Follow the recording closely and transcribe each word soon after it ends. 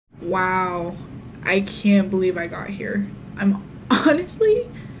Wow. I can't believe I got here. I'm honestly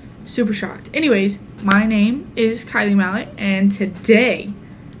super shocked. Anyways, my name is Kylie Mallet, and today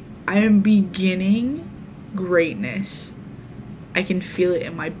I am beginning greatness. I can feel it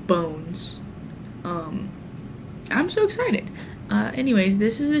in my bones. I'm so excited. Anyways,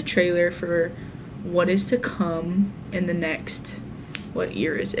 this is a trailer for what is to come in the next, what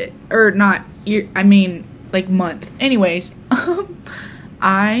year is it? Or not year, I mean like month. Anyways,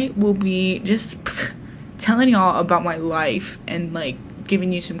 I will be just telling y'all about my life and like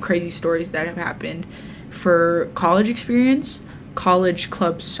giving you some crazy stories that have happened for college experience, college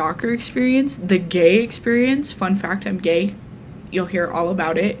club soccer experience, the gay experience. Fun fact, I'm gay. You'll hear all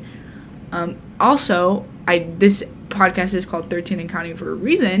about it. Also, this podcast is called 13 and Counting for a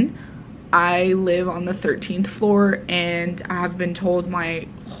reason. I live on the 13th floor, and I have been told my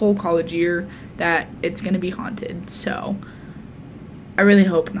whole college year that it's going to be haunted, so I really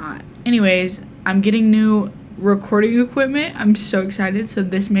hope not. Anyways, I'm getting new recording equipment. I'm so excited, so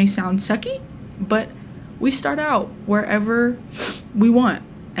this may sound sucky, but we start out wherever we want,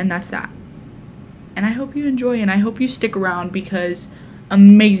 and that's that. And I hope you enjoy, and I hope you stick around because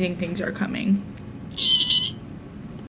amazing things are coming.